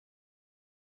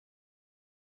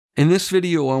In this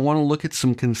video, I want to look at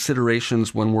some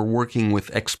considerations when we're working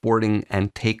with exporting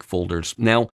and take folders.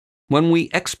 Now, when we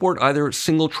export either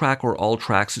single track or all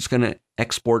tracks, it's going to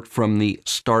export from the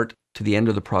start to the end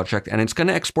of the project, and it's going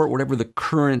to export whatever the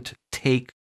current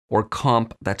take or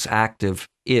comp that's active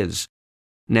is.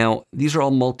 Now, these are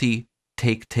all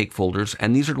multi-take folders,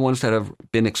 and these are the ones that have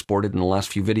been exported in the last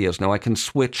few videos. Now, I can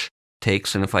switch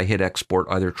takes, and if I hit export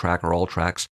either track or all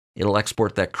tracks, it'll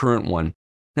export that current one.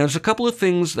 Now, there's a couple of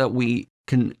things that we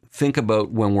can think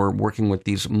about when we're working with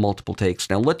these multiple takes.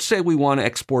 Now, let's say we want to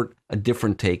export a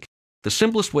different take. The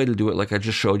simplest way to do it, like I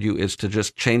just showed you, is to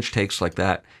just change takes like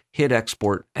that, hit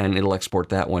export, and it'll export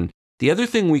that one. The other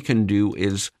thing we can do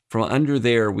is from under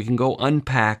there, we can go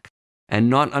unpack and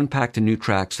not unpack to new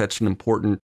tracks. That's an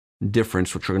important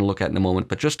difference, which we're going to look at in a moment,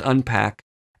 but just unpack.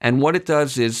 And what it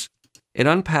does is it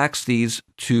unpacks these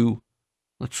to,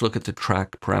 let's look at the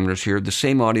track parameters here. The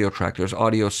same audio track. There's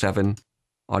audio 7,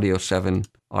 audio 7,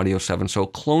 audio 7. So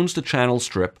it clones the channel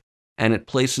strip and it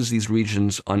places these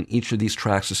regions on each of these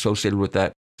tracks associated with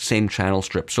that same channel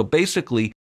strip. So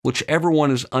basically, whichever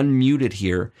one is unmuted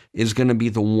here is going to be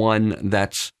the one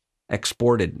that's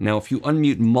exported. Now, if you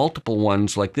unmute multiple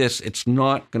ones like this, it's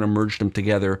not going to merge them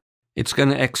together. It's going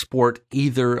to export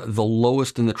either the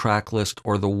lowest in the track list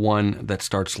or the one that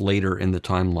starts later in the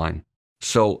timeline.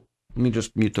 So let me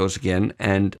just mute those again,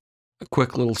 and a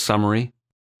quick little summary.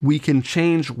 We can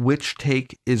change which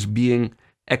take is being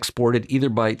exported either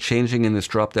by changing in this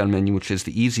drop-down menu, which is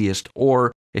the easiest,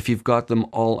 or if you've got them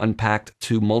all unpacked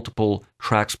to multiple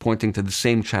tracks pointing to the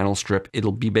same channel strip,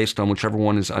 it'll be based on whichever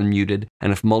one is unmuted,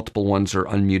 and if multiple ones are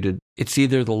unmuted, it's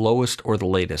either the lowest or the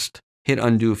latest. Hit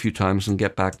undo a few times and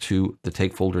get back to the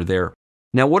take folder there.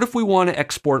 Now, what if we want to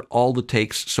export all the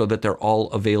takes so that they're all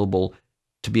available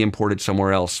to be imported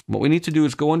somewhere else? What we need to do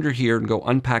is go under here and go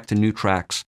unpack to new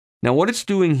tracks. Now, what it's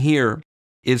doing here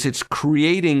is it's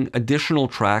creating additional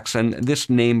tracks, and this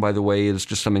name, by the way, is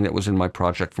just something that was in my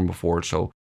project from before,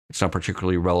 so it's not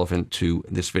particularly relevant to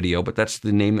this video, but that's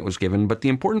the name that was given. But the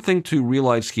important thing to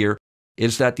realize here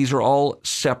is that these are all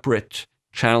separate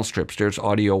channel strips. There's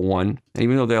audio 1, and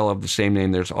even though they all have the same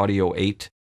name, there's audio 8,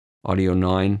 audio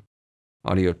 9,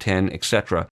 audio 10,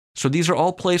 etc. So these are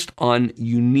all placed on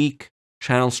unique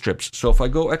channel strips. So if I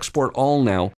go export all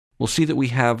now, we'll see that we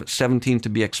have 17 to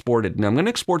be exported. Now I'm going to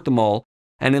export them all,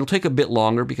 and it'll take a bit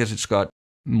longer because it's got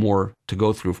more to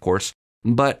go through, of course.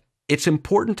 But it's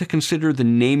important to consider the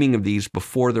naming of these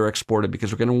before they're exported,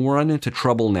 because we're going to run into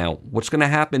trouble now. What's going to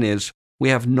happen is we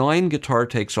have 9 guitar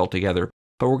takes altogether,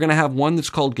 but we're going to have one that's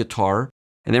called guitar,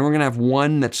 and then we're going to have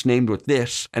one that's named with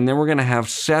this, and then we're going to have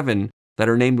 7 that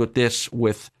are named with this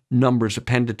with numbers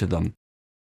appended to them.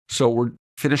 So we're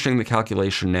finishing the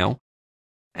calculation now.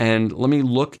 And let me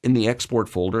look in the export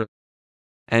folder.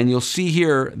 And you'll see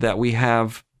here that we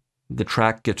have the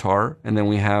track guitar, and then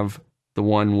we have the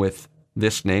one with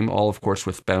this name, all of course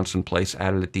with bounce in place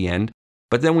added at the end.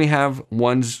 But then we have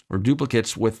ones or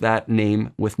duplicates with that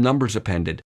name with numbers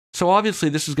appended. So obviously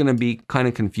this is going to be kind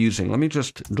of confusing. Let me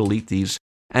just delete these.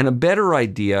 And a better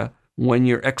idea when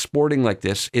you're exporting like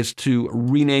this is to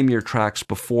rename your tracks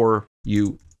before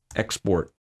you export.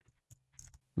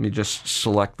 Let me just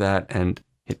select that and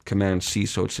hit Command C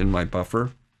so it's in my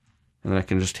buffer. And then I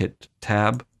can just hit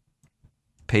Tab,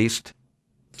 Paste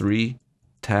 3,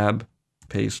 Tab,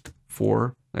 Paste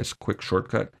 4. Nice quick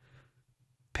shortcut.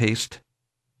 Paste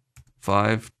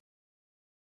 5.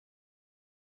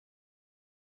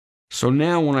 So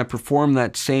now when I perform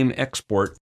that same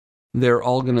export, they're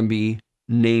all going to be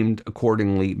named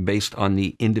accordingly based on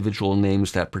the individual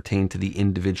names that pertain to the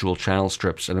individual channel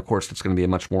strips. And of course, that's going to be a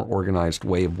much more organized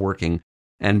way of working,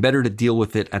 and better to deal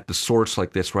with it at the source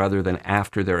like this rather than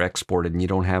after they're exported and you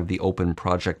don't have the open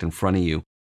project in front of you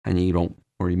and you don't,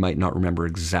 or you might not remember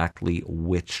exactly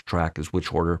which track is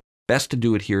which order. Best to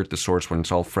do it here at the source when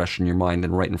it's all fresh in your mind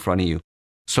and right in front of you.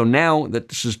 So now that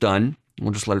this is done,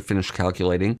 we'll just let it finish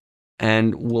calculating,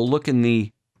 and we'll look in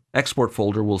the export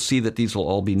folder. We'll see that these will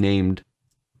all be named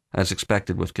as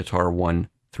expected with guitar 1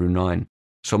 through 9.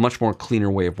 So much more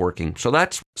cleaner way of working. So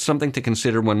that's something to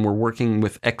consider when we're working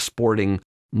with exporting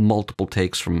multiple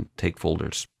takes from take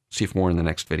folders. See you for more in the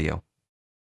next video.